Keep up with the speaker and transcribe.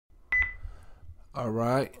All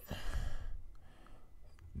right.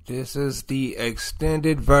 This is the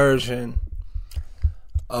extended version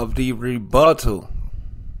of the rebuttal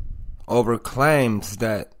over claims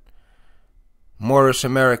that Moorish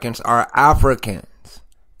Americans are Africans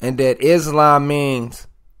and that Islam means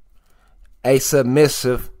a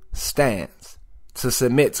submissive stance, to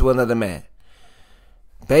submit to another man.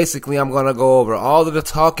 Basically, I'm going to go over all of the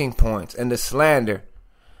talking points and the slander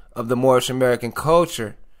of the Moorish American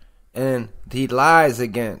culture and the lies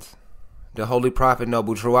against the Holy Prophet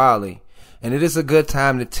Noble True Ali. And it is a good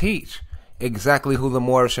time to teach exactly who the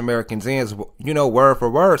Moorish Americans is, word for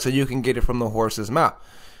word, so you can get it from the horse's mouth.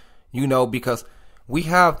 Because we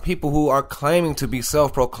have people who are claiming to be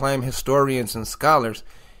self-proclaimed historians and scholars,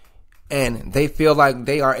 and they feel like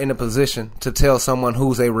they are in a position to tell someone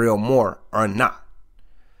who's a real Moor or not.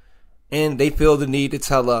 And they feel the need to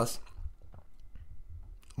tell us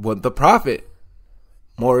what the Prophet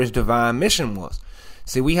Moorish divine mission was.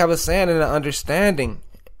 See, we have a saying and an understanding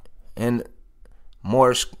in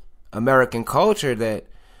Moorish American culture that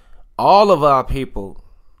all of our people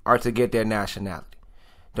are to get their nationality.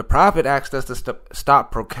 The Prophet asked us to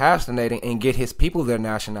stop procrastinating and get his people their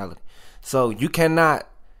nationality. So you cannot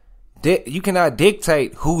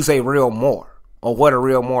dictate who's a real Moor or what a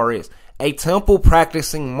real Moor is. A temple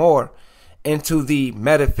practicing Moor into the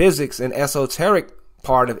metaphysics and esoteric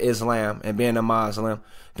part of Islam and being a Muslim,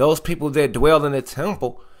 those people that dwell in the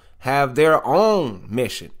temple have their own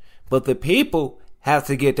mission. But the people have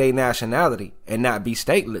to get their nationality and not be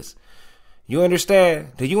stateless. You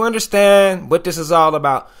understand? Do you understand what this is all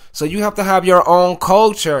about? So you have to have your own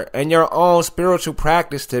culture and your own spiritual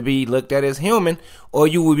practice to be looked at as human, or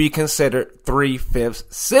you will be considered 3/5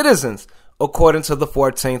 citizens, according to the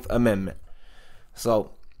 14th Amendment.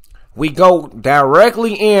 So we go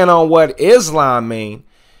directly in on what Islam means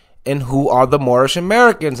and who are the Moorish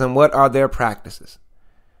Americans and what are their practices.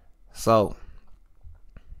 So,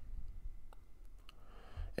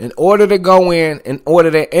 in order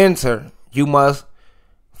to enter, you must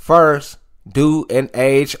first do an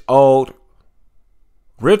age-old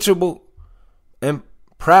ritual and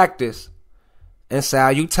practice and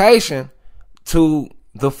salutation to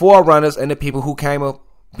the forerunners and the people who came up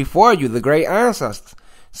before you, the great ancestors.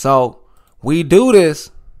 So, we do this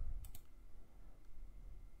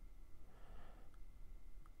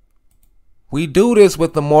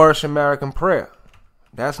with the Moorish American prayer.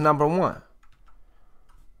 That's number one.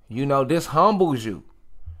 This humbles you.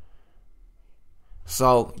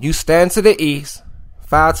 So you stand to the east,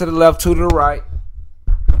 5 to the left, 2 to the right,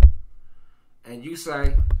 and you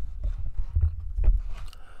say,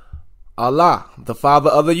 Allah, the Father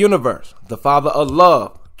of the universe, the Father of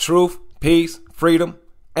love, truth, peace, freedom,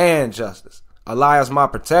 and justice. Allah is my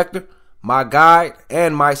protector, my guide,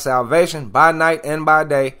 and my salvation by night and by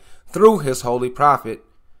day through his holy prophet,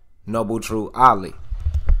 Noble True Ali.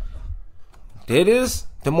 It is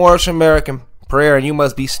the Moorish American prayer, and you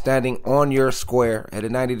must be standing on your square at a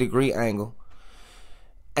 90-degree angle.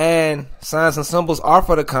 And signs and symbols are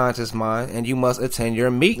for the conscious mind, and you must attend your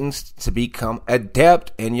meetings to become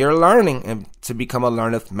adept in your learning and to become a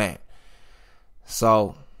learned man.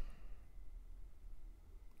 So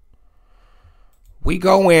we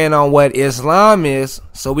go in on what Islam is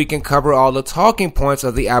so we can cover all the talking points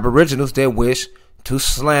of the Aboriginals that wish to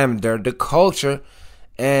slander the culture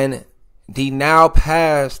and the now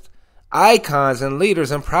past icons and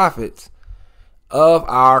leaders and prophets of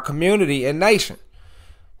our community and nation.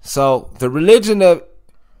 So the religion of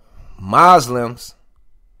Muslims,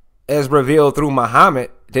 as revealed through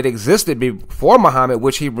Muhammad, that existed before Muhammad,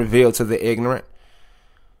 which he revealed to the ignorant,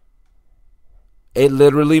 it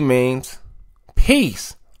literally means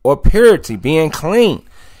peace or purity, being clean,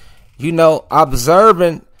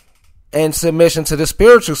 observing and submission to the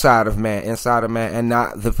spiritual side of man, inside of man, and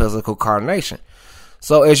not the physical carnation.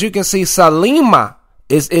 So as you can see, Salima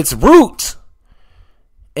is its root,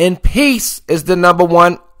 and peace is the number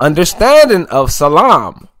one understanding of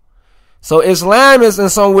salam. So Islam is in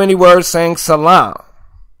so many words saying salam.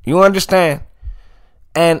 You understand?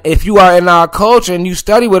 And if you are in our culture and you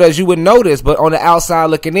study with us, you would know this. But on the outside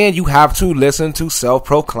looking in, you have to listen to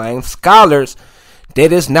self-proclaimed scholars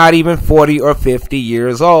that is not even 40 or 50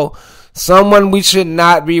 years old. Someone we should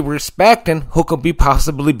not be respecting, who could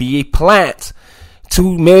possibly be a plant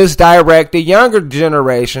to misdirect the younger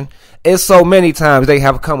generation. Is so many times they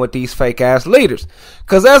have come with these fake ass leaders.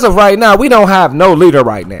 Because as of right now, we don't have no leader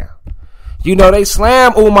right now. They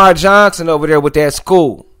slammed Umar Johnson over there with that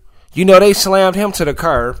school. They slammed him to the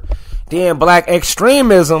curb. Then black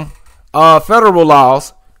extremism, federal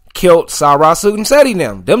laws killed Sarah Sutton Seti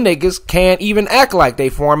them. Them niggas can't even act like they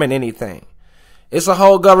forming anything. It's a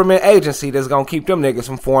whole government agency that's going to keep them niggas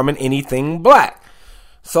from forming anything black.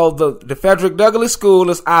 So the Frederick Douglass School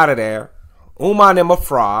is out of there. Umar and them a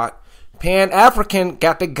fraud. Pan-African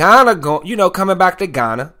got the Ghana going, coming back to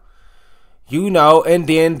Ghana. And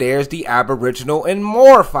then there's the Aboriginal and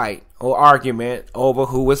Moor fight or argument over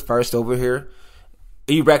who was first over here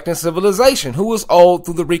erecting civilization, who was old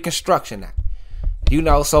through the Reconstruction Act.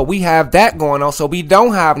 So we have that going on. So we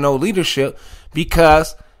don't have no leadership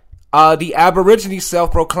because the Aborigine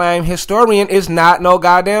self-proclaimed historian is not no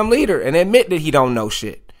goddamn leader and admit that he don't know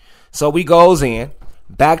shit. So we goes in,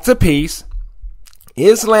 back to peace.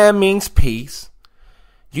 Islam means peace.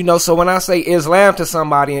 So when I say Islam to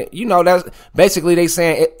somebody, that's basically they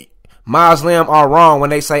saying Muslim are wrong when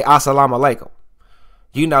they say Assalamu alaikum.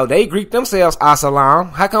 They Greek themselves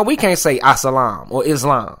Assalam. How come we can't say Assalam or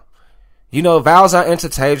Islam? Vowels are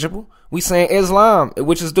interchangeable. We saying Islam,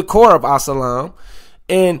 which is the core of Assalam.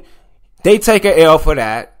 And they take an L for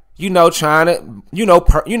that. Trying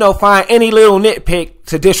to, find any little nitpick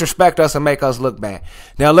to disrespect us and make us look bad.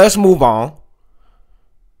 Now let's move on.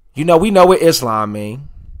 We know what Islam mean.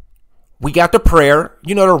 We got the prayer,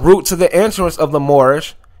 the root to the entrance of the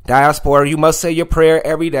Moorish diaspora. You must say your prayer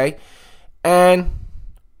every day. And,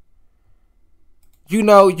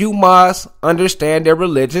 you must understand their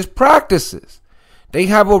religious practices. They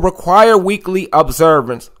have a required weekly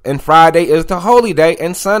observance, and Friday is the holy day,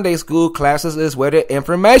 and Sunday school classes is where the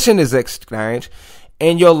information is exchanged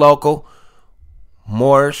in your local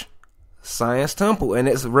Moorish science temple. And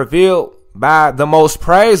it's revealed by the most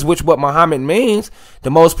praised, which what Muhammad means, the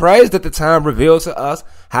most praised at the time revealed to us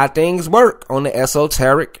how things work on the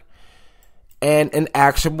esoteric and an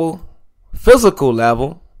actual physical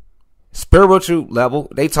level, spiritual level.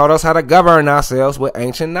 They taught us how to govern ourselves with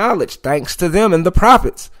ancient knowledge, thanks to them and the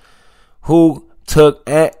prophets who took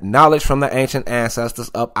knowledge from the ancient ancestors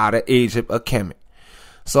up out of Egypt or Kemet.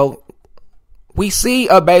 So we see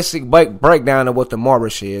a basic breakdown of what the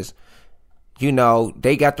Moorish is.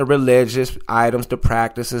 They got the religious items, the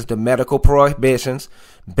practices, the medical prohibitions,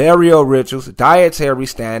 burial rituals, dietary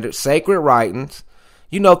standards, sacred writings,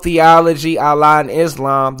 theology, Allah and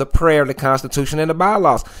Islam, the prayer, the constitution, and the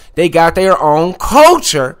bylaws. They got their own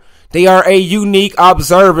culture. They are a unique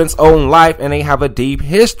observance on life, and they have a deep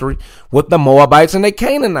history with the Moabites and the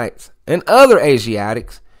Canaanites and other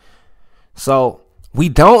Asiatics. So we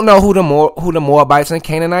don't know who the Moabites and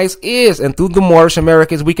Canaanites is. And through the Moorish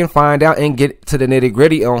Americans, we can find out and get to the nitty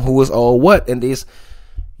gritty on who is owed what in this,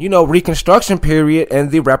 Reconstruction period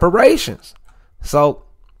and the reparations. So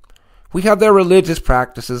we have their religious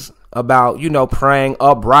practices about, praying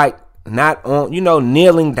upright, not on,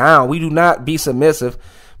 kneeling down. We do not be submissive,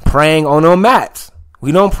 praying on our mats.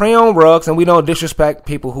 We don't pray on rugs, and we don't disrespect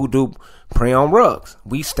people who do pray on rugs.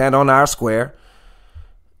 We stand on our square,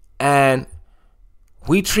 and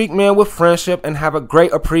we treat men with friendship and have a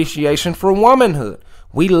great appreciation for womanhood.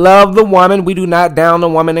 We love the woman. We do not down the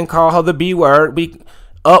woman and call her the B word. We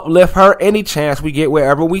uplift her any chance we get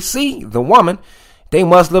wherever we see the woman. They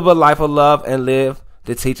must live a life of love and live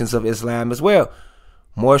the teachings of Islam as well.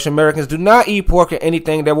 Moorish Americans do not eat pork or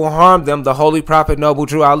anything that will harm them. The Holy Prophet Noble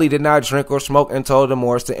Drew Ali did not drink or smoke and told the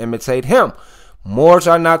Moors to imitate him. Moors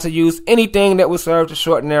are not to use anything that will serve to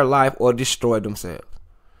shorten their life or destroy themselves.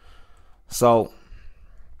 So,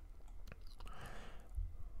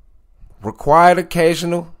 required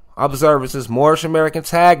occasional observances. Moorish American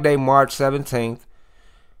Tag Day, March 17th.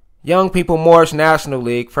 Young People Moorish National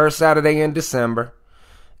League, first Saturday in December.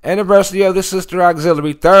 Anniversary of the Sister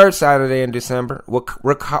Auxiliary, third Saturday in December.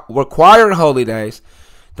 Required holy days.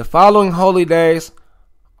 The following holy days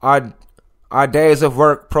are days of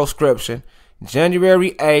work proscription.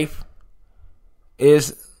 January 8th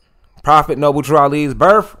is Prophet Noble Drew Ali's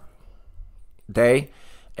birthday.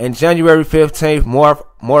 And January 15th,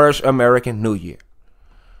 Moorish American New Year.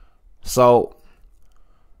 So,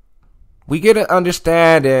 we get an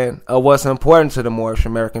understanding of what's important to the Moorish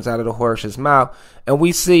Americans out of the horse's mouth. And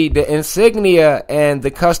we see the insignia and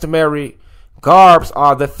the customary garbs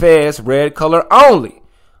are the fez, red color only.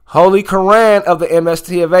 Holy Quran of the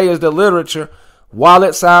MST of A is the literature.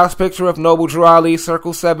 Wallet size picture of Noble Drew Ali,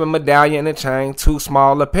 Circle 7 medallion and chain, 2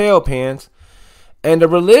 small lapel pins. And the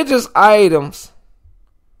religious items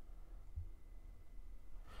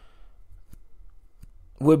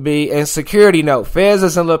would be in security note.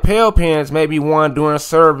 Fezzes and lapel pins may be worn during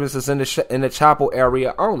services in the chapel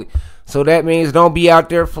area only. So that means don't be out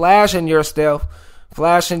there flashing your stuff,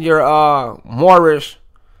 flashing your Moorish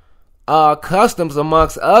customs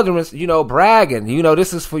amongst others, bragging.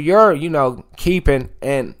 This is for your, keeping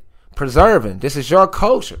and preserving. This is your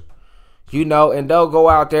culture, and they'll go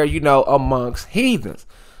out there, amongst heathens.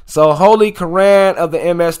 So Holy Quran of the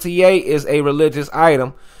MSTA is a religious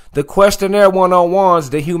item. The Questionnaire 101's,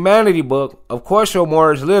 the humanity book, of course your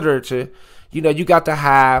Moorish literature, you got to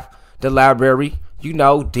have the library,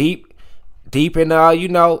 deep in,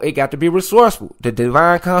 it got to be resourceful. The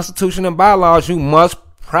divine constitution and bylaws you must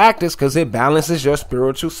practice because it balances your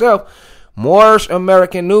spiritual self. Moorish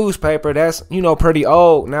American newspaper, that's, pretty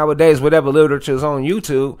old nowadays, whatever literature is on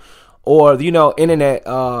YouTube or, internet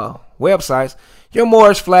websites. Your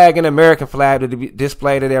Moorish flag and American flag to be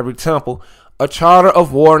displayed at every temple. A charter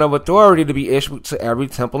of war and of authority to be issued to every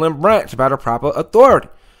temple and branch by the proper authority.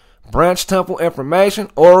 Branch temple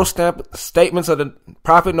information, oral statements of the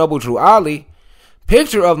Prophet Noble Drew Ali,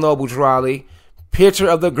 picture of Noble Drew Ali, picture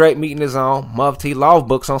of the Great Meeting is on, Mufti law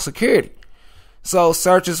books on security. So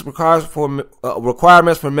searches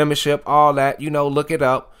requirements for membership, all that, look it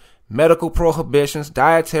up. Medical prohibitions,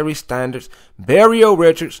 dietary standards, burial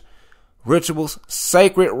rituals,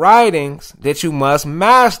 sacred writings that you must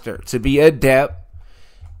master to be adept.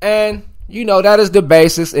 And, that is the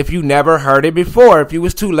basis if you never heard it before, if you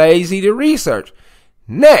was too lazy to research.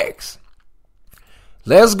 Next,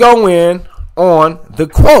 let's go in on the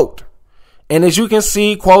quote. And as you can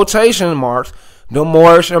see, quotation marks, the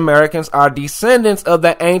Moorish Americans are descendants of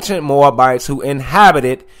the ancient Moabites who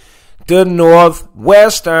inhabited the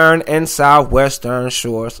northwestern and southwestern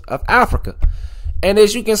shores of Africa. And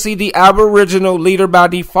as you can see, the Aboriginal leader by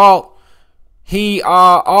default, he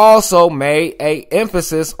also made a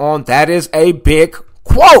emphasis on that is a big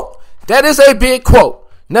quote. That is a big quote.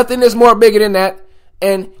 Nothing is more bigger than that.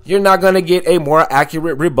 And you're not going to get a more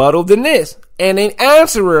accurate rebuttal than this. And in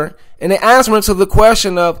answering to the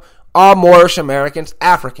question of are Moorish Americans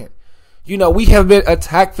African? We have been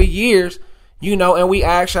attacked for years, and we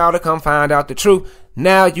asked y'all to come find out the truth.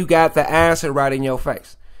 Now you got the answer right in your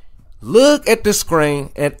face. Look at the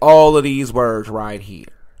screen at all of these words right here.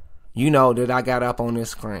 That I got up on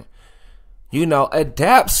this screen.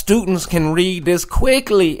 Adept students can read this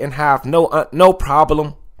quickly and have no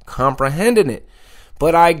problem comprehending it.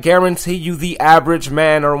 But I guarantee you the average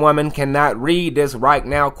man or woman cannot read this right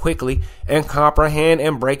now quickly and comprehend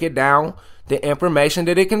and break it down, the information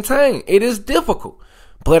that it contains. It is difficult,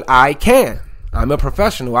 but I can. I'm a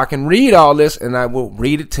professional. I can read all this and I will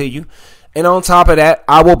read it to you. And on top of that,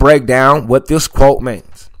 I will break down what this quote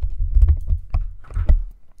means.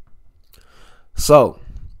 So,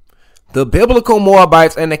 the biblical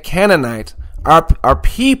Moabites and the Canaanites are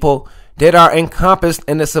people that are encompassed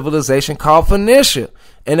in the civilization called Phoenicia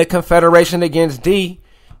and the confederation against D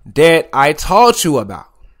that I taught you about.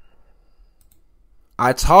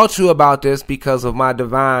 I taught you about this because of my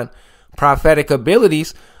divine prophetic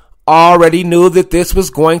abilities. Already knew that this was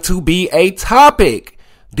going to be a topic.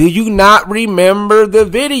 Do you not remember the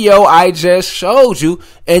video I just showed you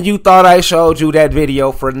and you thought I showed you that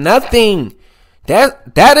video for nothing?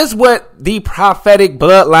 That is what the prophetic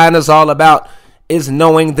bloodline is all about, is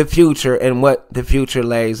knowing the future and what the future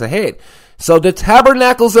lays ahead. So the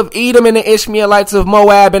tabernacles of Edom and the Ishmaelites of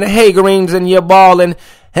Moab and the Hagarenes and Yabal and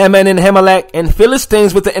Haman and Hamelech and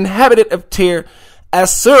Philistines with the inhabited of Tyre,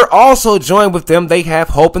 Assur also joined with them. They have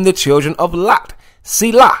hope in the children of Lot,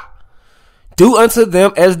 Selah. Do unto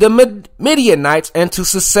them as the Midianites, and to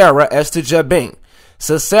Sisera as to Jabin.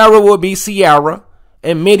 Sisera will be Sierra,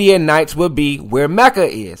 and Midianites will be where Mecca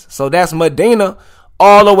is. So that's Medina,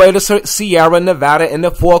 all the way to Sierra Nevada in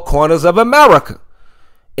the four corners of America,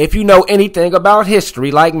 if you know anything about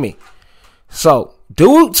history like me. So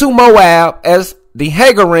do to Moab as the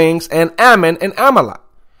Hagarenes and Ammon and Amalek.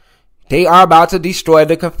 They are about to destroy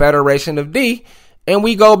the confederation of D. And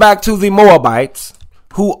we go back to the Moabites,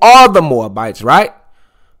 who are the Moabites, right?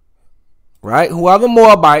 Who are the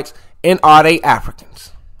Moabites, and are they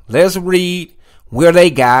Africans? Let's read where they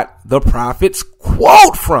got the prophet's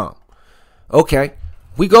quote from. Okay,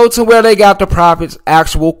 we go to where they got the prophet's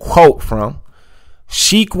actual quote from.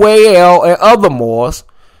 Sheikh Wael and other Moors,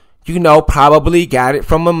 probably got it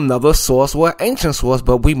from another source or ancient source,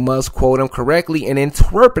 but we must quote them correctly and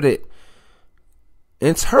interpret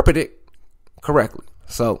it correctly.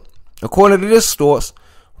 So, according to this source,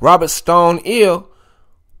 Robert Stone Ill,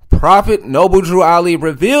 Prophet Noble Drew Ali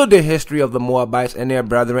revealed the history of the Moabites and their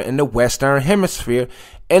brethren in the Western Hemisphere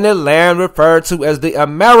in the land referred to as the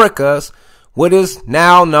Americas. What is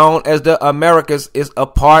now known as the Americas is a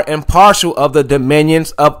part and partial of the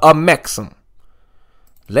dominions of Amexem.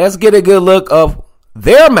 Let's get a good look of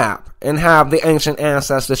their map and how the ancient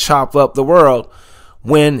ancestors chopped up the world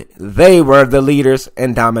when they were the leaders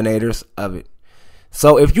and dominators of it.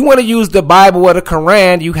 So if you want to use the Bible or the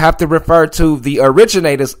Quran, you have to refer to the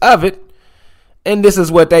originators of it. And this is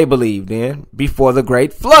what they believed in before the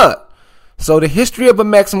Great Flood. So the history of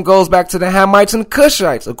Amexem goes back to the Hamites and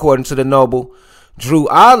Cushites. According to the noble Drew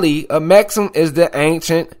Ali, Amexem is the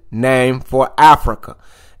ancient name for Africa.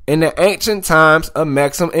 In the ancient times,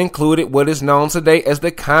 Amexem included what is known today as the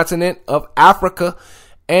continent of Africa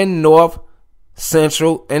and North,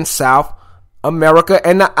 Central, and South America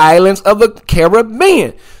and the islands of the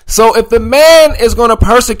Caribbean. So if the man is going to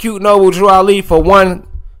persecute Noble Drew Ali for one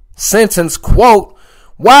sentence quote,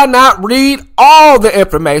 why not read all the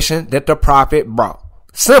information that the prophet brought?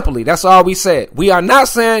 Simply, that's all we said. We are not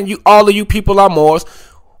saying all of you people are Moors.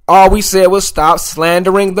 All we said was stop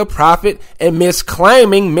slandering the prophet and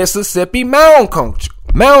misclaiming Mississippi mound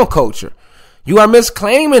culture. You are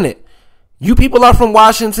misclaiming it. You people are from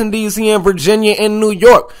Washington, D.C. and Virginia and New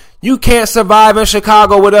York. You can't survive in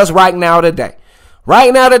Chicago with us right now today.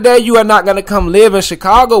 Right now today, you are not going to come live in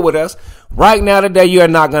Chicago with us. Right now today, you are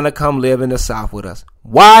not going to come live in the South with us.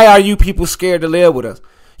 Why are you people scared to live with us?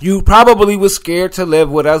 You probably was scared to live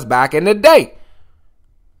with us back in the day.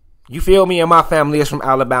 You feel me? And my family is from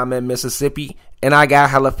Alabama and Mississippi. And I got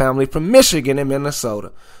hella family from Michigan and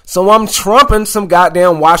Minnesota. So I'm trumping some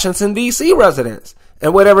goddamn Washington, D.C. residents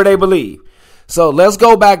and whatever they believe. So let's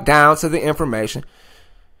go back down to the information.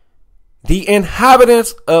 The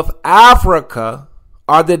inhabitants of Africa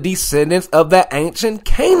are the descendants of the ancient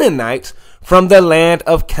Canaanites from the land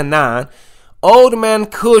of Canaan. Old man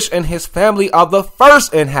Cush and his family are the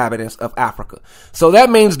first inhabitants of Africa. So that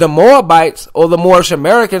means the Moabites or the Moorish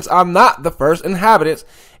Americans are not the first inhabitants.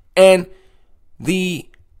 And the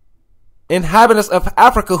inhabitants of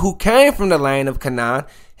Africa who came from the land of Canaan,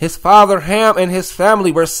 his father Ham and his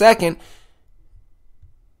family were second.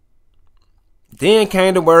 Then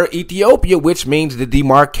came the word Ethiopia, which means the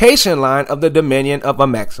demarcation line of the dominion of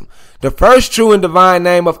Amexem. The first true and divine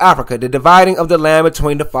name of Africa, the dividing of the land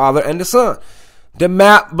between the Father and the Son. The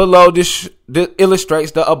map below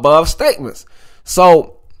illustrates the above statements.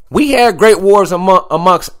 So we had great wars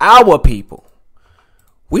amongst our people.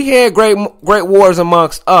 We had great wars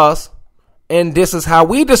amongst us. And this is how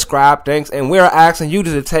we describe things. And we're asking you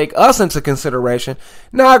to take us into consideration.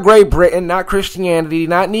 Not Great Britain, not Christianity,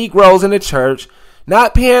 not Negroes in the church,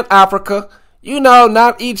 not Pan-Africa,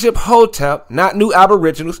 not Egypt, Hotep, not New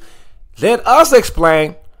Aboriginals. Let us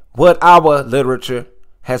explain what our literature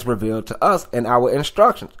has revealed to us in our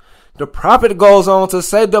instructions. The prophet goes on to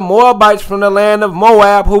say the Moabites from the land of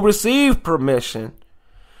Moab who received permission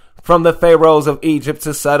from the pharaohs of Egypt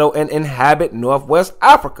to settle and inhabit northwest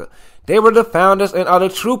Africa. They were the founders and are the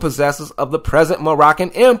true possessors of the present Moroccan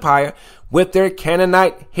Empire with their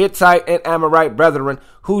Canaanite, Hittite, and Amorite brethren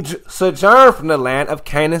who sojourned from the land of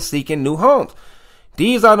Canaan seeking new homes.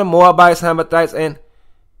 These are the Moabites, Hamathites, and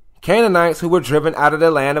Canaanites who were driven out of the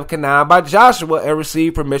land of Canaan by Joshua and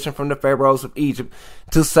received permission from the pharaohs of Egypt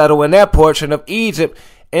to settle in that portion of Egypt.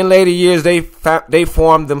 In later years, they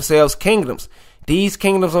formed themselves kingdoms. These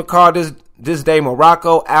kingdoms are called this day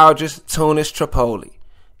Morocco, Algiers, Tunis, Tripoli.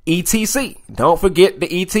 ETC. Don't forget the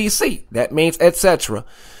ETC. That means etc.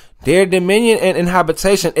 Their dominion and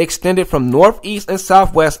inhabitation extended from northeast and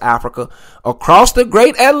southwest Africa across the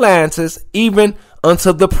great Atlantis, even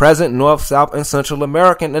unto the present North, South, and Central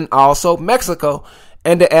American, and also Mexico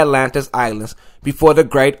and the Atlantis Islands before the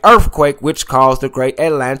great earthquake which caused the great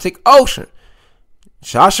Atlantic Ocean.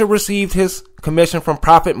 Joshua received his commission from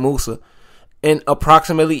Prophet Musa in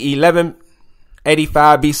approximately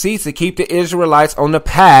 1185 BC to keep the Israelites on the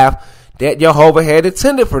path that Jehovah had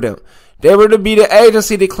intended for them. They were to be the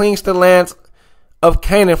agency that cleans the lands of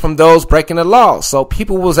Canaan from those breaking the law. So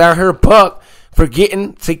people was out here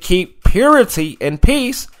forgetting to keep purity and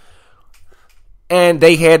peace, and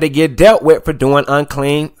they had to get dealt with for doing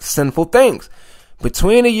unclean, sinful things.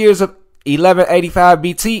 Between the years of 1185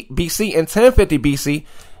 BC and 1050 BC,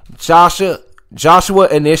 Joshua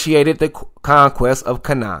initiated the conquest of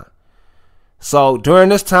Canaan. So during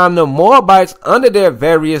this time, the Moabites, under their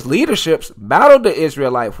various leaderships, battled the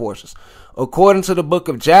Israelite forces. According to the book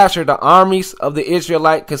of Jasher, the armies of the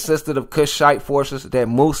Israelite consisted of Cushite forces that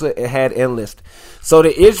Musa had enlisted. So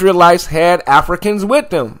the Israelites had Africans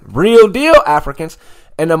with them, real deal Africans,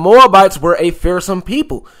 and the Moabites were a fearsome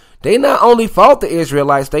people. They not only fought the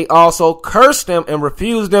Israelites, they also cursed them and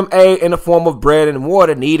refused them aid in the form of bread and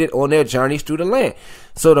water needed on their journeys through the land.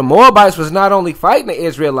 So the Moabites was not only fighting the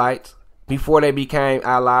Israelites before they became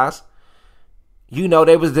allies,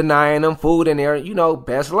 they was denying them food in their,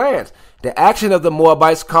 best lands. The action of the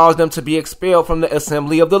Moabites caused them to be expelled from the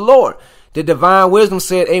assembly of the Lord. The divine wisdom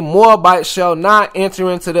said, a Moabite shall not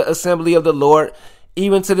enter into the assembly of the Lord.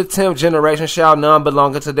 Even to the 10th generation shall none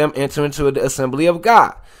belonging to them enter into the assembly of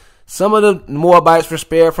God. Some of the Moabites were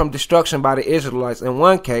spared from destruction by the Israelites. In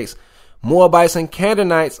one case, Moabites and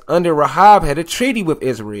Canaanites under Rahab had a treaty with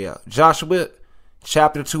Israel. Joshua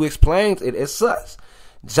chapter 2 explains it as such.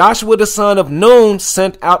 Joshua the son of Nun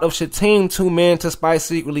sent out of Shittim 2 men to spy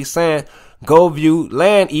secretly, saying, go view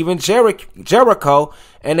land, even Jericho.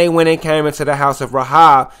 And they went and came into the house of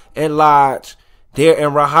Rahab and lodged there.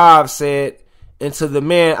 And Rahab said unto the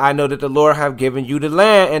men, I know that the Lord have given you the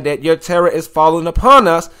land, and that your terror is fallen upon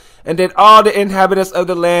us, and that all the inhabitants of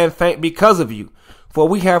the land faint because of you. For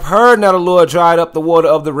we have heard now the Lord dried up the water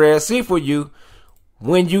of the Red Sea for you,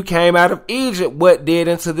 when you came out of Egypt. What did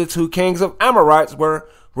unto the 2 kings of Amorites were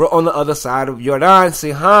on the other side of Jordan,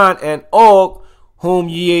 Sihon and Og, whom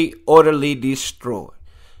ye orderly destroyed.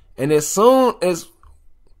 And as soon as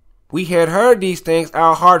we had heard these things,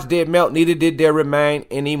 our hearts did melt, neither did there remain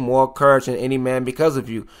any more courage in any man because of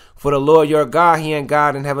you. For the Lord your God, he and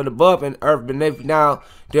God in heaven above and earth beneath. Now,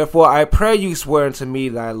 therefore, I pray you, swear unto me,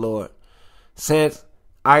 thy Lord, since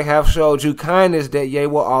I have showed you kindness, that ye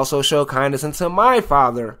will also show kindness unto my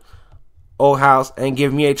father, O house, and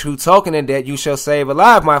give me a true token, and that you shall save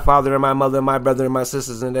alive my father and my mother and my brother and my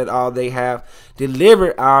sisters, and that all they have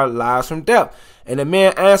delivered our lives from death. And the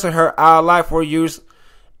man answered her, our life for yours.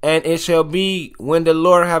 And it shall be, when the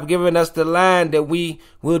Lord have given us the land, that we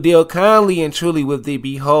will deal kindly and truly with thee.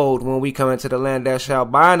 Behold, when we come into the land, thou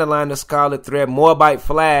shalt bind the line of scarlet thread, Moabite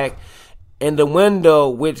flag, in the window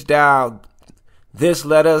which thou this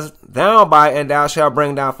let us down by, and thou shalt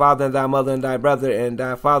bring thy father and thy mother and thy brother and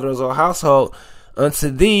thy father's or household unto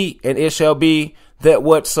thee. And it shall be that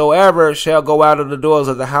whatsoever shall go out of the doors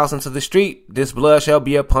of the house into the street, this blood shall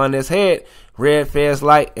be upon his head, red fares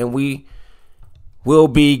light, and we will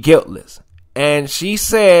be guiltless. And she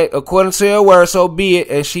said, according to her word, so be it.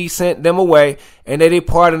 And she sent them away, and they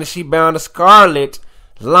departed, and she bound a scarlet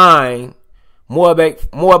line,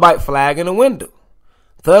 Moabite flag in the window.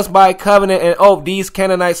 Thus by covenant and oath, these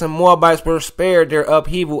Canaanites and Moabites were spared their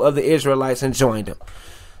upheaval of the Israelites and joined them.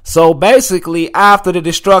 So basically, after the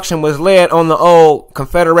destruction was led on the old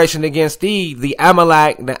confederation against the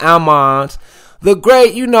Amalek, the Ammons, the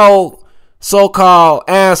great, so-called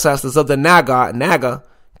ancestors of the Naga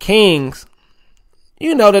kings,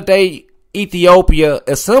 that Ethiopia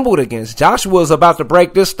assembled against. Joshua was about to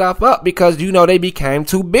break this stuff up because, they became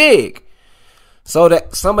too big. So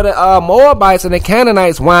that some of the Moabites and the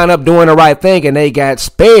Canaanites wound up doing the right thing and they got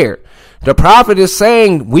spared. The prophet is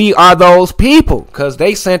saying we are those people because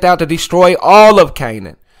they sent out to destroy all of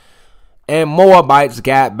Canaan. And Moabites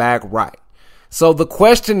got back right. So the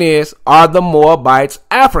question is, are the Moabites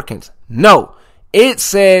Africans? No. It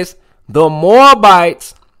says the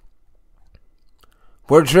Moabites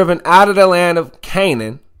were driven out of the land of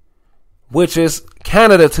Canaan, which is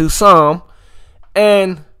Canada to some,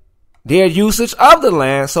 and their usage of the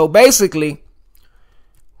land. So basically,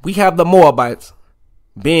 we have the Moabites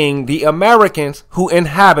being the Americans who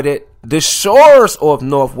inhabited the shores of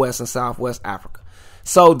Northwest and Southwest Africa.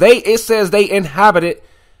 So it says they inhabited.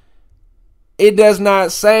 It does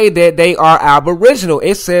not say that they are Aboriginal.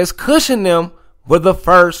 It says Cush and them were the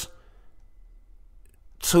first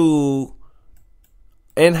to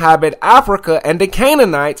inhabit Africa, and the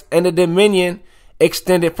Canaanites and the dominion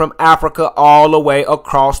extended from Africa all the way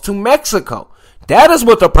across to Mexico. That is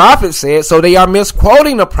what the prophet said. So they are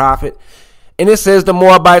misquoting the prophet. And it says the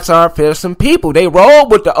Moabites are fearsome people. They roll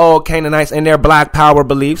with the old Canaanites and their black power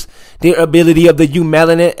beliefs, their ability of the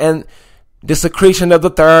eumelanin and the secretion of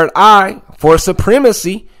the third eye for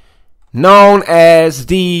supremacy, known as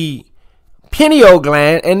the pineal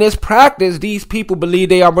gland. In this practice, these people believe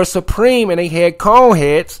they are supreme, and they had cone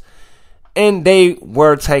heads, and they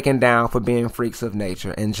were taken down for being freaks of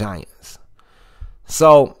nature and giants.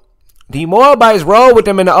 So the Moabites rolled with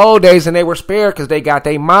them in the old days, and they were spared because they got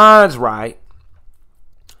their minds right.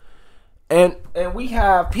 And we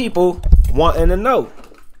have people wanting to know.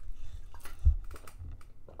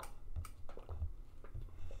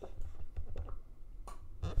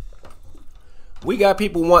 We got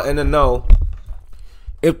people wanting to know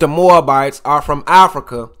if the Moabites are from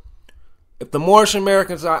Africa. If the Moorish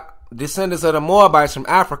Americans are descendants of the Moabites from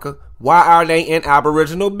Africa, why are they in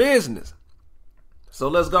Aboriginal business? So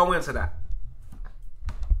let's go into that.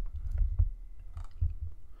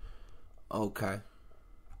 Okay.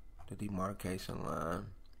 The demarcation line.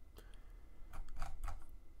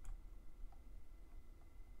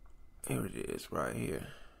 Here it is right here.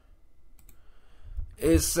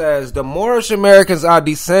 It says the Moorish Americans are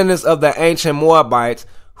descendants of the ancient Moabites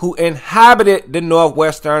who inhabited the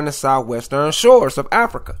northwestern and southwestern shores of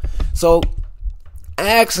Africa. So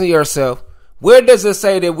ask yourself, where does it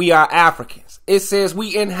say that we are Africans? It says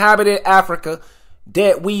we inhabited Africa,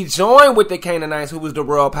 that we joined with the Canaanites, who was the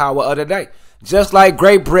world power of the day. Just like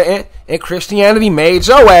Great Britain and Christianity made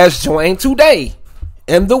your ass join today.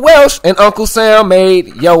 And the Welsh and Uncle Sam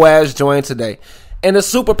made your ass join today. And the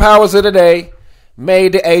superpowers of the day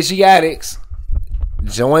made the Asiatics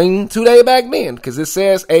join today back then. Because it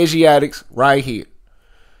says Asiatics right here.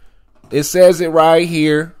 It says it right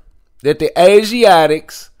here that the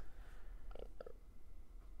Asiatics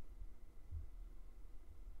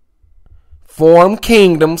formed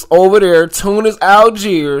kingdoms over there, Tunis,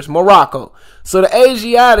 Algiers, Morocco. So the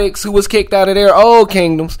Asiatics, who was kicked out of their old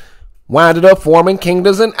kingdoms, winded up forming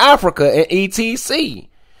kingdoms in Africa and etc.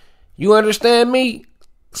 You understand me?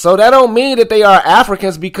 So that don't mean that they are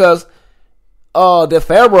Africans because the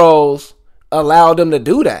pharaohs allowed them to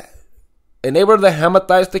do that. And they were the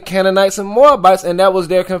Hamathites, the Canaanites, and Moabites, and that was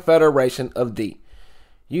their confederation of D.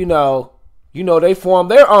 You know, they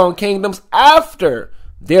formed their own kingdoms after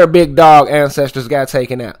their big dog ancestors got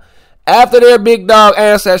taken out. After their big dog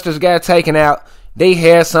ancestors got taken out, they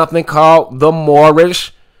had something called the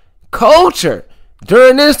Moorish culture.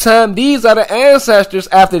 During this time, these are the ancestors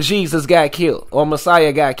after Jesus got killed or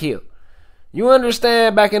Messiah got killed. You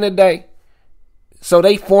understand, back in the day? So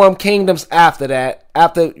they formed kingdoms after that,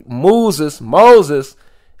 after Moses,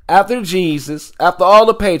 after Jesus, after all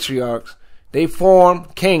the patriarchs, they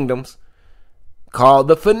formed kingdoms called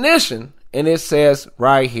the Phoenician. And it says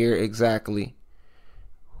right here exactly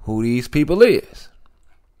who these people is.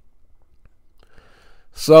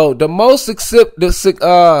 So the most significant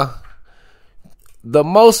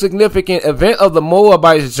event of the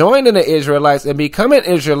Moabites joining the Israelites and becoming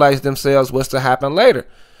Israelites themselves was to happen later.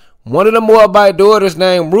 One of the Moabite daughters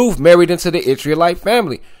named Ruth married into the Israelite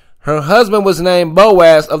family. Her husband was named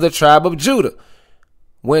Boaz of the tribe of Judah.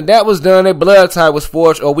 When that was done, a blood tie was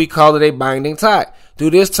forged, or we call it a binding tie.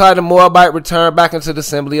 Through this tie, the Moabite returned back into the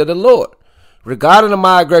assembly of the Lord. Regarding the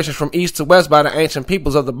migration from east to west by the ancient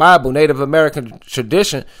peoples of the Bible, Native American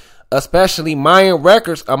tradition, especially Mayan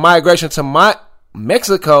records, a migration to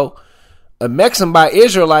Mexico, a Mexican by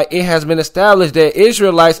Israelite, it has been established that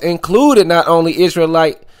Israelites included not only Israel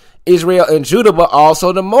and Judah, but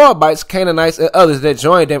also the Moabites, Canaanites, and others that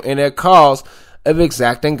joined them in their cause of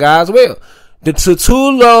exacting God's will. The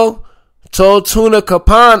Tutulo Toltuna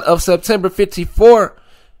Kapan of September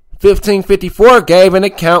 1554 gave an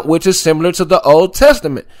account which is similar to the Old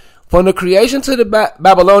Testament. From the creation to the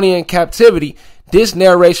Babylonian captivity, this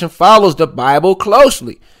narration follows the Bible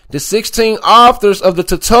closely. The 16 authors of the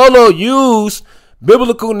Tutulo used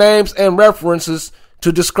biblical names and references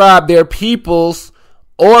to describe their people's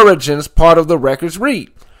origins. Part of the records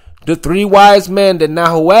read, the three wise men, the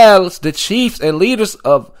Nahuels, the chiefs and leaders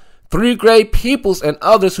of three great peoples and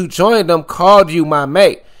others who joined them, called you my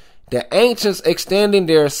mate. The ancients, extending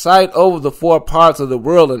their sight over the four parts of the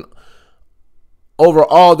world and over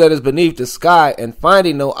all that is beneath the sky, and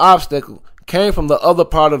finding no obstacle, came from the other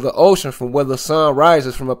part of the ocean, from where the sun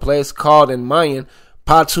rises, from a place called in Mayan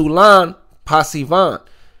Patulan Pasivan.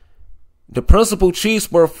 The principal chiefs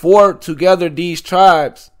were four together. These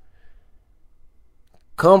tribes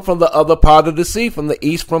come from the other part of the sea, from the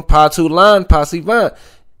east, from Patulan Pasivan.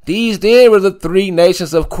 These then were the three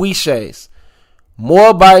nations of Cuishes,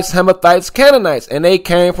 Moabites, Hamathites, Canaanites, and they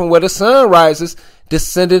came from where the sun rises,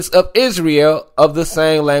 descendants of Israel, of the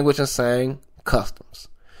same language and same customs.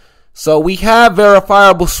 So we have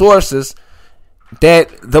verifiable sources that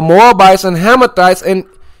the Moabites and Hamathites and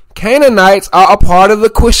Canaanites are a part of the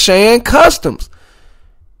Cuishan customs.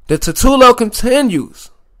 The Tutulo continues.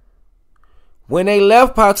 When they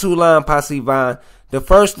left Patulan Pasivan, the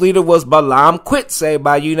first leader was Balaam Quitse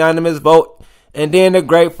by unanimous vote, and then the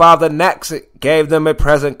great father Naxik gave them a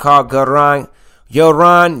present called Yoran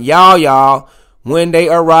Yal when they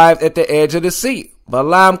arrived at the edge of the sea.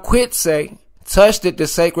 Balaam Quitse touched it, the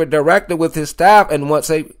sacred director, with his staff, and once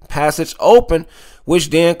a passage opened,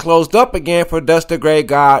 which then closed up again, for thus the great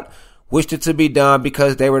God wished it to be done,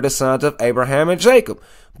 because they were the sons of Abraham and Jacob.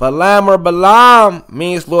 Balaam or Balaam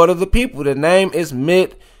means Lord of the people. The name is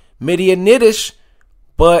Midianitish,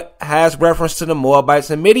 but has reference to the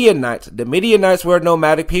Moabites and Midianites. The Midianites were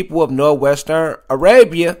nomadic people of northwestern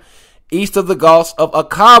Arabia, east of the Gulf of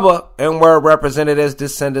Aqaba, and were represented as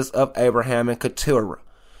descendants of Abraham and Keturah.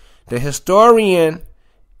 The historian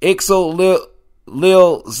Ixo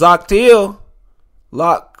Lil Zaktil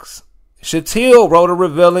Shatil wrote a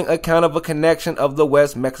revealing account of a connection of the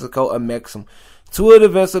West Mexico and Mexum to the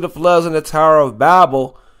events of the floods in the Tower of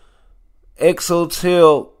Babel.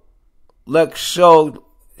 Ixotil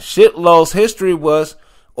Shitlo's history was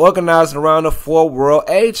organized around a four-world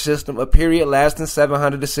age system, a period lasting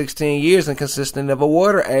 700 to 16 years and consisting of a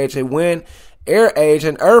water age, a wind, air age,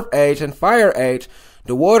 an earth age, and fire age.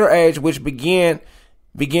 The water age, which began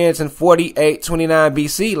begins in 4829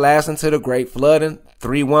 BC, lasting to the Great Flood in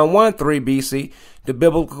 3113 BC.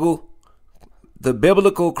 The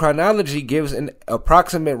biblical chronology gives an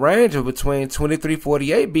approximate range of between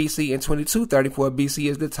 2348 BC and 2234 BC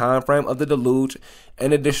as the time frame of the deluge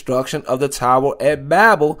and the destruction of the Tower at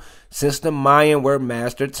Babel, since the Mayan were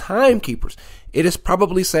master timekeepers. It is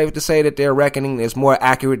probably safe to say that their reckoning is more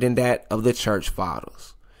accurate than that of the church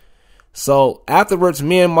fathers. So afterwards,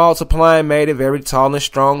 men multiplying made a very tall and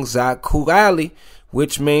strong Zakuali,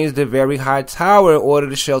 which means the very high tower, in order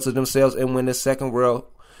to shelter themselves and when the second world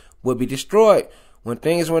would be destroyed. When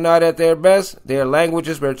things were not at their best, their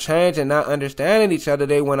languages were changed, and not understanding each other,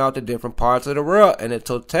 they went out to different parts of the world. And the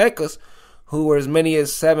Toltecs, who were as many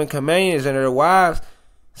as seven companions and their wives,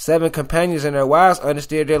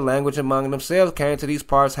 understood their language among themselves, came to these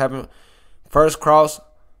parts, having first crossed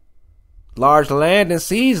large land and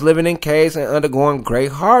seas, living in caves and undergoing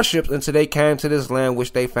great hardships, until they came to this land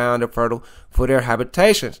which they found fertile for their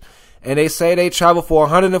habitations. And they say they traveled for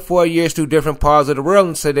 104 years through different parts of the world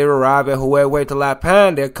until they arrived at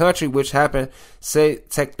Huehuetlapan, their country, which happened to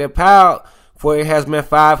take their power, for it has been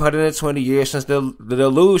 520 years since the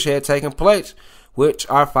deluge had taken place, which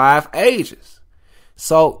are 5 ages.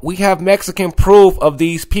 So we have Mexican proof of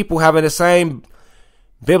these people having the same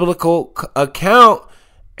biblical account,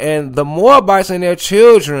 and the Moabites and their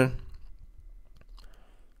children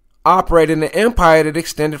operated in an empire that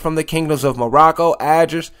extended from the kingdoms of Morocco,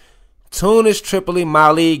 Algiers, Tunis, Tripoli,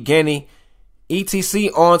 Mali, Guinea, etc.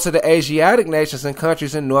 on to the Asiatic nations and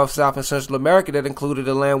countries in North, South, and Central America that included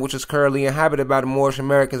the land which is currently inhabited by the Moorish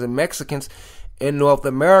Americans and Mexicans in North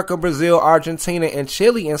America, Brazil, Argentina, and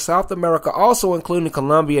Chile. In South America, also including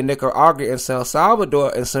Colombia, Nicaragua, and San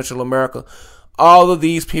Salvador. In Central America, all of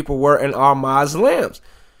these people were and are Muslims.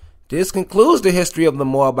 This concludes the history of the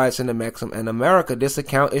Moabites and the Mexican in America. This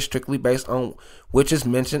account is strictly based on which is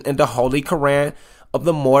mentioned in the Holy Quran of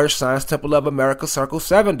the Moorish Science Temple of America, Circle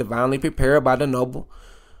 7, divinely prepared by the noble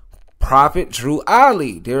prophet Drew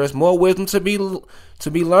Ali. There is more wisdom to be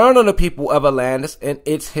learned on the people of Atlantis and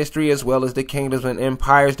its history, as well as the kingdoms and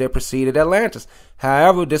empires that preceded Atlantis.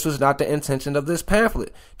 However, this was not the intention of this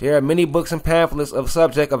pamphlet. There are many books and pamphlets of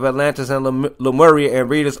subject of Atlantis and Lemuria, and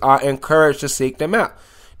readers are encouraged to seek them out.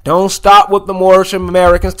 Don't stop with the Moorish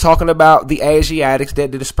Americans talking about the Asiatics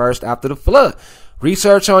that dispersed after the flood.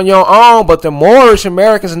 Research on your own, but the Moorish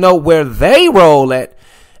Americans know where they roll at,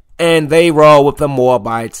 and they roll with the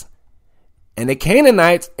Moabites and the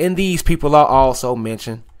Canaanites, and these people are also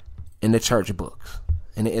mentioned in the church books,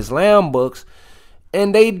 in the Islam books,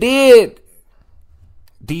 and they did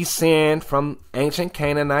descend from ancient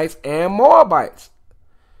Canaanites and Moabites.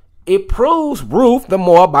 It proves Ruth, the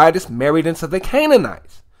Moabitess, married into the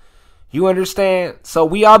Canaanites. You understand? So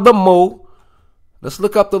we are the Mu. Let's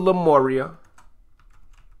look up the Lemuria.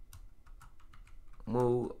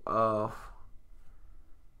 Mu of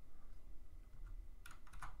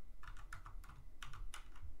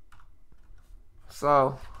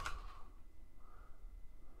so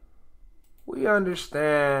we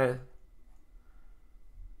understand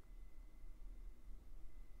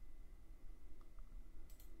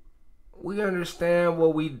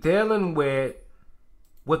what we dealing with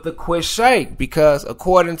the Quishite, because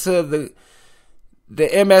according to the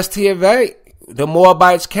MSTFA, the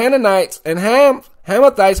Moabites, Canaanites, and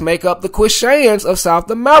Hamathites make up the Quishayans of South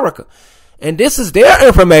America. And this is their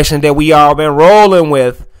information that we all been rolling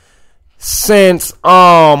with since, we've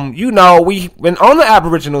been on the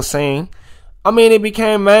Aboriginal scene. I mean, it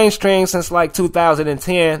became mainstream since like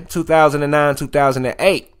 2010, 2009,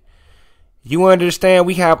 2008. You understand?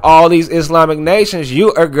 We have all these Islamic nations.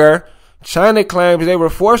 Uyghur, China claims they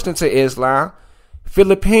were forced into Islam.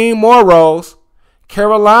 Philippine Moros,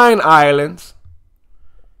 Caroline Islands,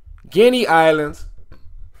 Guinea Islands,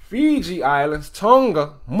 Fiji Islands,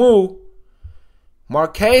 Tonga, Mu,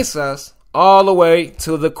 Marquesas, all the way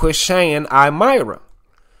to the Quishayan Imira.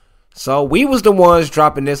 So we was the ones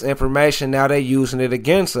dropping this information. Now they using it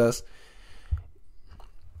against us.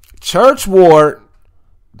 Church Ward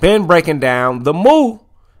been breaking down the Mu,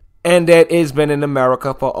 and that it's been in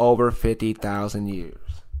America for over 50,000 years.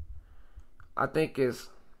 I think it's,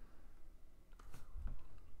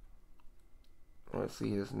 let's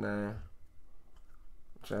see his name,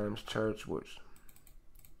 James Churchwood.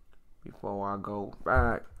 Before I go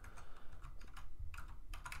back,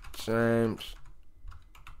 James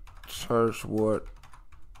Churchwood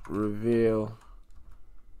reveal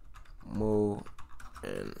Mu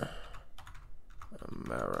in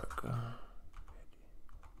America.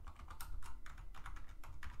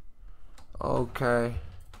 Okay.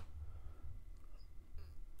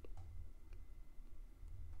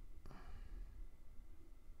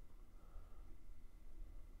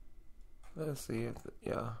 Let's see if,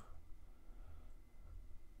 yeah.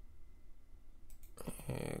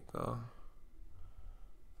 Here you go.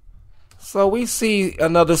 So we see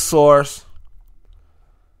another source.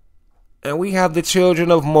 And we have the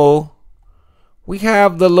children of Mu. We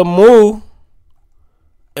have the Lamu.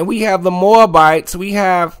 And we have the Moabites. We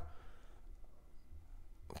have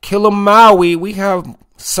Kilamawi. We have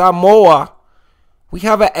Samoa. We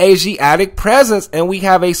have an Asiatic presence. And we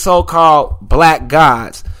have a so-called black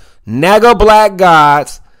gods. Nega black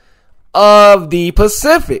gods of the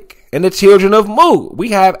Pacific. And the children of Mu. We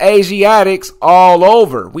have Asiatics all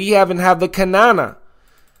over. We even have the Kanana.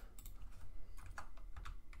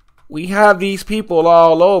 We have these people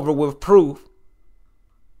all over with proof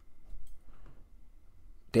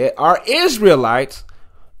that are Israelites,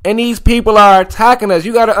 and these people are attacking us.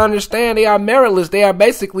 You got to understand, they are meritless. They are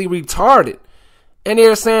basically retarded, and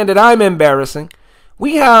they're saying that I'm embarrassing.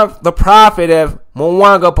 We have the prophet of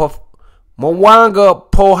Mwanga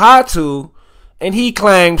Pohatu, and he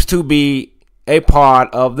claims to be a part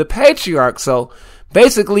of the patriarch. So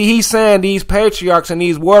basically, he's saying these patriarchs and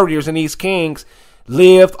these warriors and these kings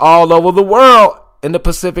lived all over the world in the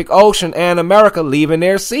Pacific Ocean and America, leaving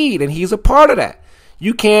their seed, and he's a part of that.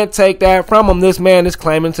 You can't take that from him. This man is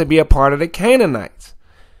claiming to be a part of the Canaanites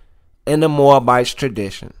in the Moabites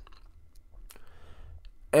tradition.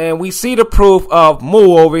 And we see the proof of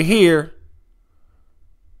Mu over here.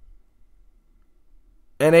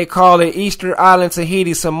 And they call it Easter Island,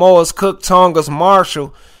 Tahiti, Samoas, Cook, Tongas,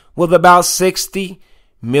 Marshall, with about 60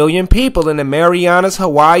 million people in the Marianas,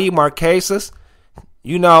 Hawaii, Marquesas.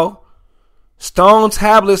 You know, stone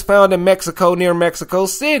tablets found in Mexico near Mexico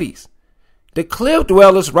cities. The cliff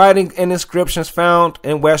dwellers writing and inscriptions found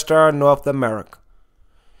in Western North America.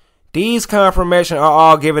 These confirmations are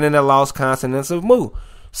all given in the lost consonants of Mu.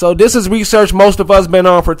 So this is research most of us been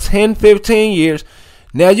on for 10, 15 years.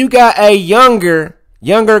 Now you got a younger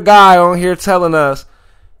guy on here telling us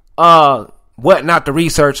what not to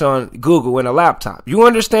research on Google in a laptop. You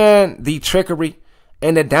understand the trickery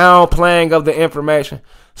and the downplaying of the information.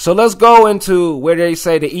 So let's go into where they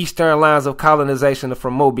say the eastern lines of colonization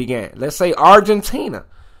from Mu began. Let's say Argentina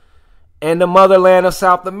and the motherland of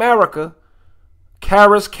South America,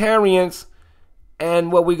 Caribbeans,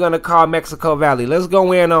 and what we're going to call Mexico Valley. Let's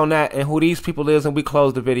go in on that and who these people is, and we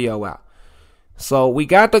close the video out. So we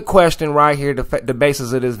got the question right here, the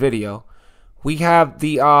basis of this video. We have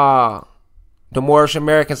the Moorish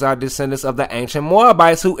Americans are descendants of the ancient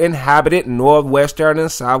Moabites who inhabited northwestern and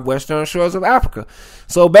southwestern shores of Africa.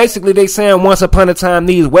 So basically they saying once upon a time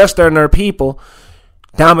these westerner people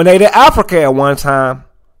dominated Africa at one time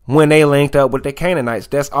when they linked up with the Canaanites.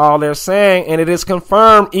 That's all they're saying, and it is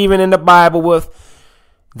confirmed even in the Bible with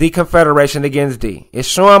the confederation against D. It's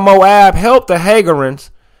showing Moab helped the Hagarians,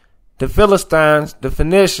 the Philistines, the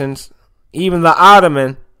Phoenicians, even the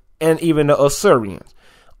Ottoman, and even the Assyrians.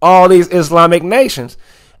 All these Islamic nations.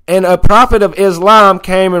 And a prophet of Islam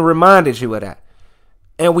came and reminded you of that.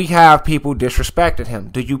 And we have people disrespected him.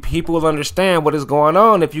 Do you people understand what is going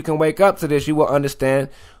on? If you can wake up to this, you will understand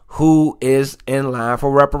who is in line for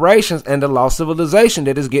reparations and the lost civilization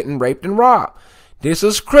that is getting raped and robbed. This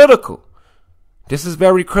is critical. This is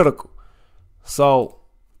very critical. So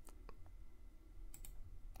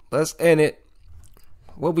let's end it.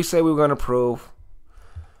 What we say we're going to prove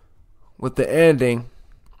with the ending.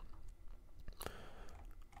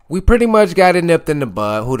 We pretty much got it nipped in the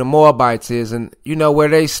bud who the Moabites is, and you know where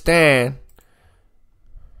they stand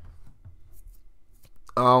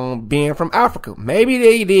on being from Africa. Maybe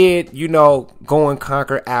they did, go and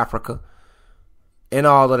conquer Africa and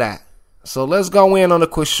all of that. So let's go in on the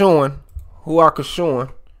Kushan. Who are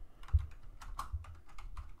Kushan?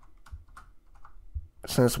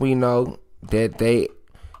 Since we know that they,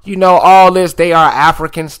 all this, they are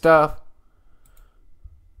African stuff.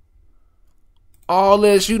 All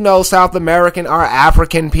this, South American are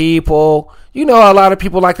African people. A lot of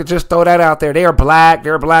people like to just throw that out there. They are black.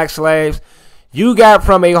 They're black slaves. You got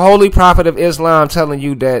from a holy prophet of Islam telling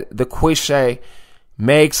you that the Kushan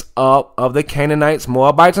makes up of the Canaanites,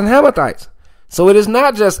 Moabites, and Hamathites. So it is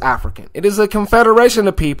not just African. It is a confederation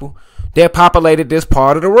of people that populated this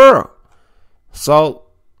part of the world. So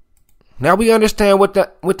now we understand what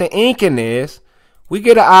the Incan is. We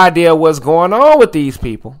get an idea of what's going on with these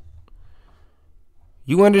people.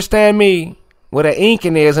 You understand me? What an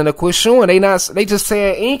Incan is and a Kushan. They just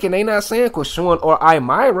saying Incan. They not saying Kushan or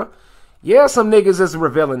Aymira. Yeah, some niggas is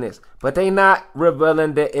revealing this, but they not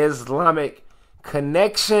revealing the Islamic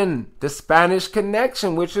connection, the Spanish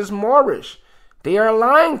connection, which is Moorish. They are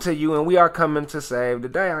lying to you, and we are coming to save the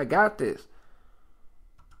day. I got this.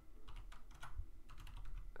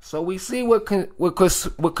 So we see what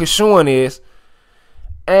Kashuan is.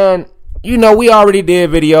 And, we already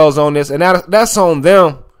did videos on this. And that's on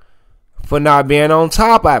them for not being on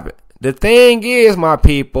top of it. The thing is, my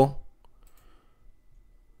people,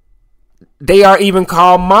 they are even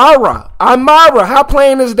called Mara. Amara. How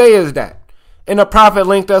plain as day is that? And the prophet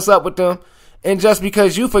linked us up with them. And just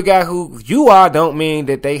because you forgot who you are don't mean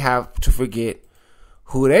that they have to forget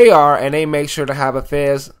who they are. And they make sure to have a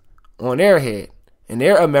fez on their head. And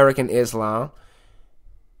their American Islam.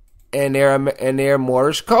 And their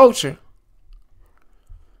Moorish culture.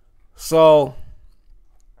 So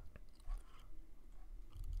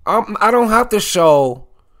I don't have to show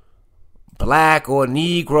black or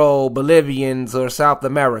Negro Bolivians or South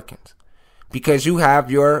Americans, because you have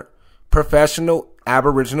your professional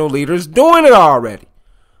Aboriginal leaders doing it already.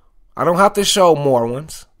 I don't have to show more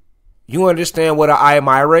ones. You understand what an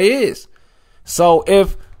Aymara is. So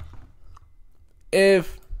if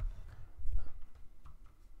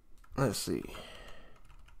let's see,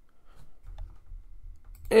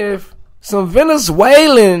 if some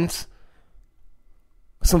Venezuelans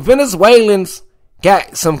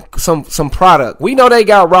got some product, we know they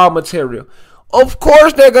got raw material. Of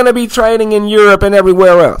course they're going to be trading in Europe and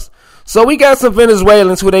everywhere else. So we got some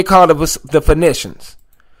Venezuelans who they call the Phoenicians.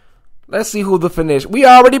 Let's see who the Phoenicians. We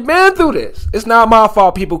already been through this. It's not my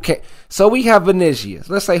fault people can't. So we have Venetians.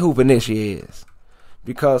 Let's say who Venetia is.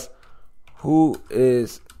 Because who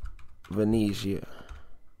is Venetia?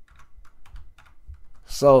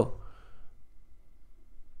 So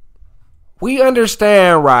we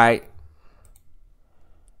understand, right?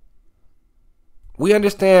 We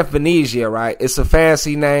understand Venetia, right? It's a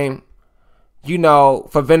fancy name,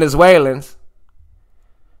 for Venezuelans.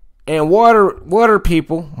 And water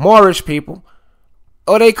people, Moorish people,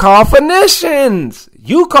 they call Phoenicians.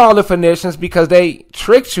 You call the Phoenicians because they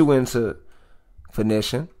tricked you into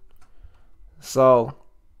Phoenician. So,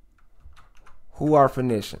 who are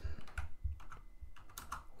Phoenician?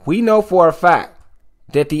 We know for a fact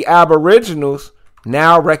that the Aboriginals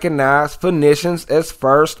now recognize Phoenicians as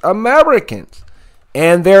first Americans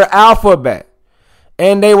and their alphabet.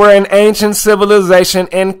 And they were an ancient civilization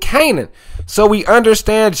in Canaan. So we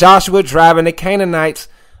understand Joshua driving the Canaanites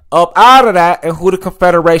up out of that and who the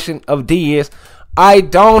Confederation of D is. I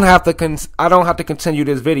don't have to continue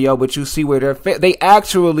this video, but you see where they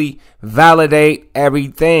actually validate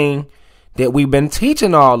everything that we've been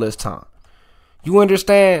teaching all this time. You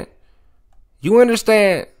understand?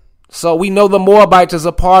 So we know the Moabites is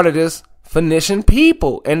a part of this Phoenician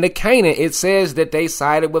people. And the Canaan, it says that they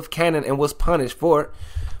sided with Canaan and was punished for it,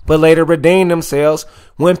 but later redeemed themselves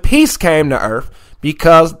when peace came to earth,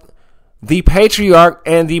 because the patriarch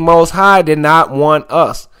and the Most High did not want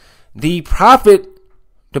us. The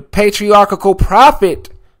patriarchal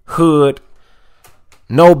prophethood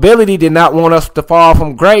nobility did not want us to fall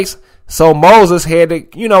from grace. So Moses had to,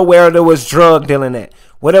 where there was drug dealing at,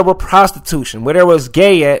 where there was prostitution, where there was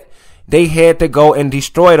gay at, they had to go and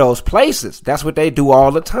destroy those places. That's what they do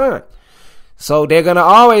all the time. So they're going to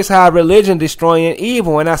always have religion destroying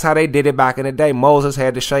evil, and that's how they did it back in the day. Moses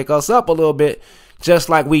had to shake us up a little bit, just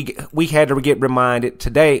like we had to get reminded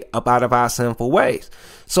today up out of our sinful ways.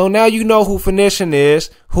 So now you know who Phoenician is,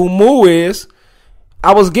 who Mu is.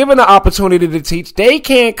 I was given the opportunity to teach. They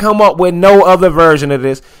can't come up with no other version of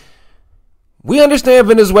this. We understand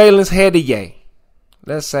Venezuelans had the yay.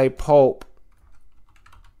 Let's say Pope.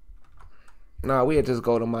 No, we'll just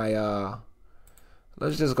go to my,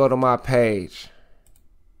 let's just go to my page.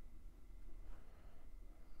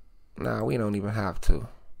 Nah, we don't even have to.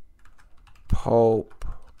 Pope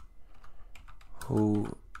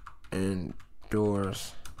who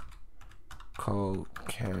endorse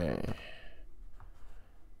cocaine.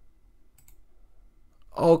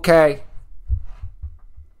 Okay.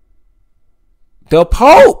 The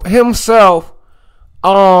Pope himself,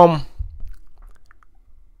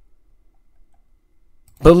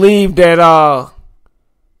 believed that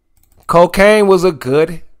cocaine was a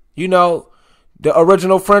good, the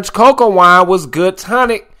original French cocoa wine was good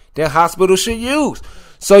tonic that hospitals should use.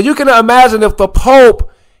 So you can imagine if the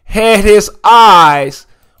Pope had his eyes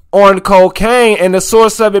on cocaine and the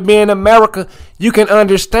source of it being America, you can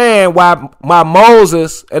understand why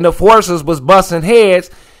Moses and the forces was busting heads,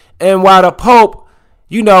 and why the Pope,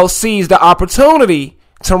 seized the opportunity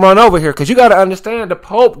to run over here. Because you got to understand, the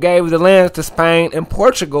Pope gave the lands to Spain and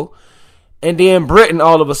Portugal, and then Britain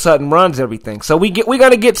all of a sudden runs everything. So we're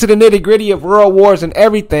going to get to the nitty gritty of world wars and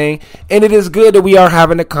everything, and it is good that we are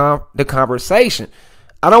having the conversation.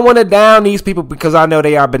 I don't want to down these people because I know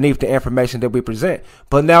they are beneath the information that we present.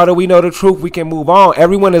 But now that we know the truth, we can move on.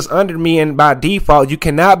 Everyone is under me, and by default, you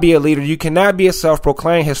cannot be a leader. You cannot be a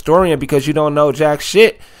self-proclaimed historian because you don't know jack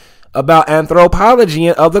shit about anthropology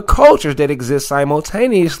and other cultures that exist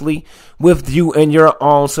simultaneously with you in your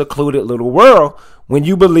own secluded little world when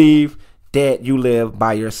you believe that you live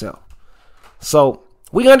by yourself. So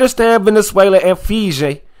we understand Venezuela and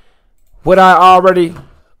Fiji. What I already...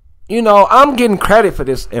 I'm getting credit for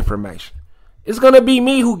this information. It's going to be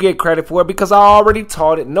me who get credit for it because I already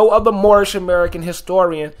taught it. No other Moorish American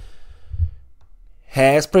historian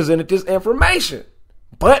has presented this information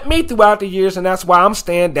but me throughout the years, and that's why I'm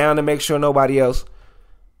staying down to make sure nobody else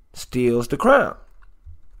steals the crown.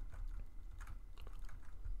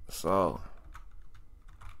 So...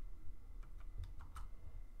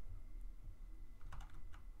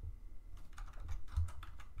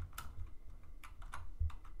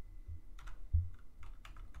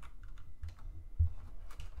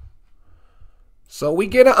 So we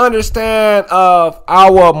get an understand of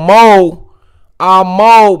our Moo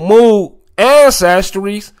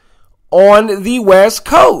ancestries on the West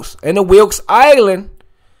Coast and the Wilkes Island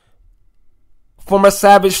from a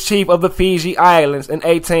savage chief of the Fiji Islands in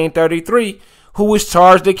 1833 who was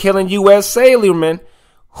charged with killing U.S. sailormen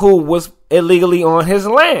who was illegally on his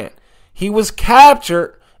land. He was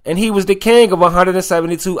captured and he was the king of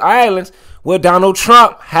 172 islands where Donald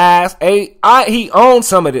Trump he owns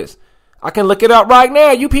some of this. I can look it up right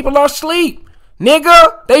now. You people are asleep.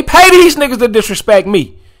 Nigga, they pay these niggas to disrespect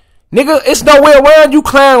me. Nigga, it's no way around you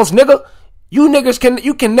clowns, nigga. You niggas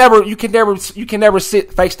can never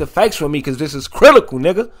sit face to face with me because this is critical,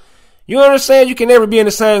 nigga. You understand? You can never be in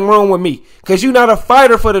the same room with me because you're not a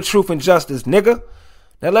fighter for the truth and justice, nigga.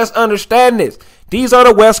 Now let's understand this. These are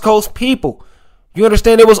the West Coast people. You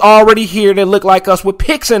understand? It was already here that looked like us with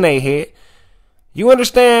picks in their head. You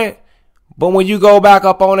understand? But when you go back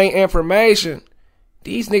up on their information,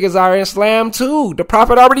 these niggas are Islam too. The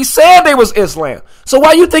Prophet already said they was Islam. So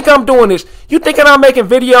why you think I'm doing this? You thinking I'm making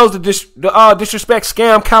videos to disrespect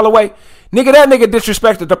Scam Calloway? Nigga, that nigga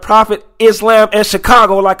disrespected the Prophet, Islam, and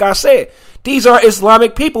Chicago like I said. These are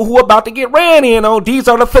Islamic people who are about to get ran in on. These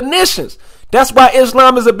are the Phoenicians. That's why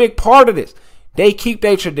Islam is a big part of this. They keep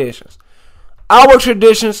their traditions. Our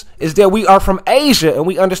traditions is that we are from Asia and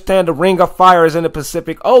we understand the ring of fire is in the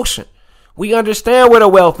Pacific Ocean. We understand where the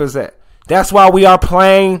wealth is at. That's why we are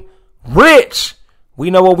playing rich. We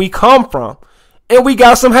know where we come from. And we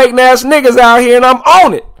got some hating ass niggas out here and I'm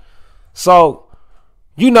on it. So,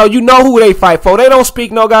 you know who they fight for. They don't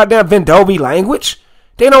speak no goddamn Vendovi language.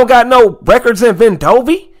 They don't got no records in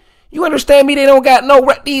Vendovi. You understand me? They don't got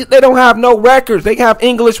they don't have no records. They have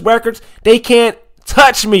English records. They can't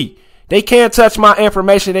touch me. They can't touch my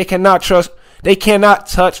information. They cannot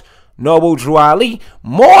touch Noble Drew Ali.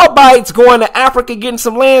 Moabites going to Africa getting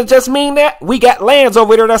some land just mean that we got lands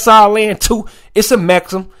over there. That's our land too. It's a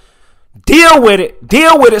Mexim. Deal with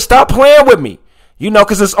it. Stop playing with me.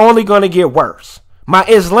 Because it's only going to get worse. My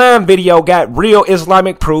Islam video got real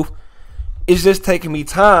Islamic proof. It's just taking me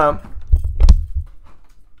time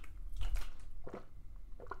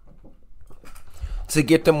to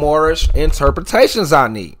get the Moorish interpretations I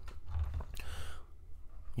need.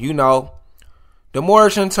 The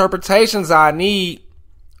Moorish interpretations I need,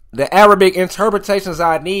 the Arabic interpretations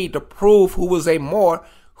I need to prove who was a Moor,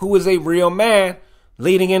 who was a real man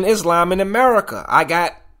leading in Islam in America. I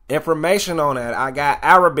got information on that. I got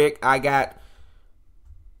Arabic. I got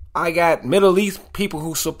Middle East people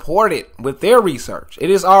who support it with their research. It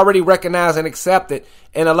is already recognized and accepted,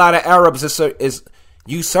 and a lot of Arabs is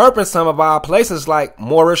usurping some of our places like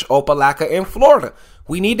Moorish Opelika in Florida.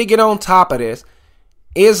 We need to get on top of this.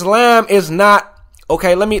 Islam is not...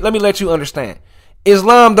 Okay, let me let you understand.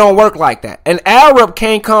 Islam don't work like that. An Arab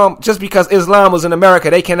can't come just because Islam was in America.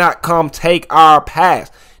 They cannot come take our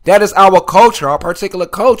past. That is our culture, our particular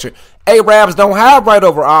culture. Arabs don't have right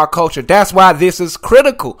over our culture. That's why this is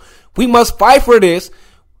critical. We must fight for this.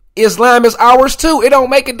 Islam is ours too. It don't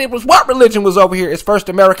make a difference what religion was over here. It's first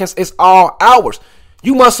Americans. It's all ours.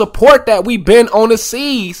 You must support that. We've been on the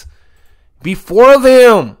seas before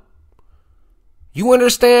them. You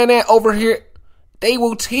understand that over here? They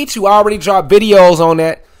will teach you. I already dropped videos on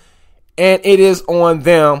that. And it is on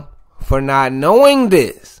them for not knowing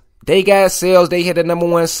this. They got sales. They hit the number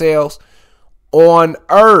one sales on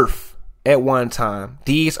earth at one time.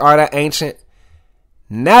 These are the ancient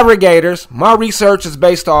navigators. My research is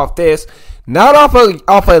based off this. Not off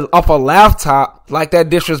a laptop like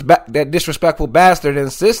that disrespectful bastard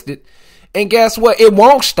insisted. And guess what? It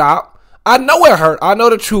won't stop. I know it hurt. I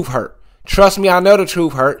know the truth hurt. Trust me, I know the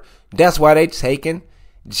truth hurt. That's why they taking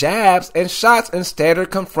jabs and shots instead of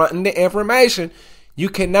confronting the information. You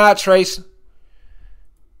cannot trace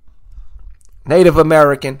Native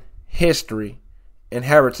American history and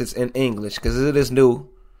heritage in English because it is new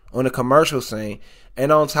on the commercial scene.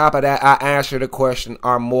 And on top of that, I answer the question,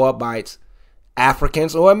 are Moabites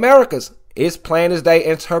Africans or Americans? It's plain as day,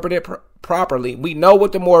 interpreted properly. We know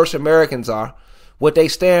what the Moorish Americans are, what they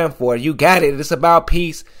stand for. You got it. It's about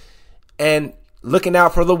peace and looking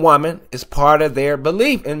out for the woman is part of their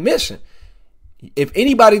belief and mission. If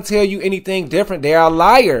anybody tell you anything different, they're a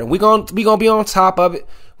liar. We gonna be on top of it.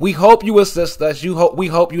 We hope you assist us. We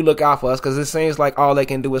hope you look out for us because it seems like all they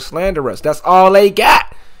can do is slander us. That's all they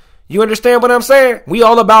got. You understand what I'm saying? We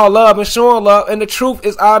all about love and showing love, and the truth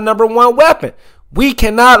is our number one weapon. We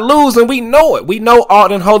cannot lose, and we know it. We know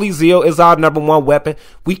art and holy zeal is our number one weapon.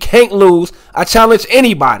 We can't lose. I challenge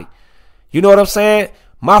anybody. You know what I'm saying?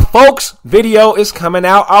 My folks video is coming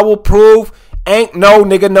out. I will prove ain't no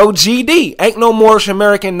nigga no GD. Ain't no Moorish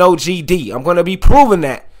American no GD. I'm going to be proving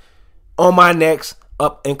that on my next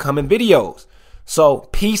up and coming videos. So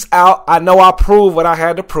peace out. I know I proved what I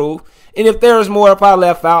had to prove. And if there is more if I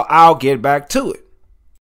left out, I'll get back to it.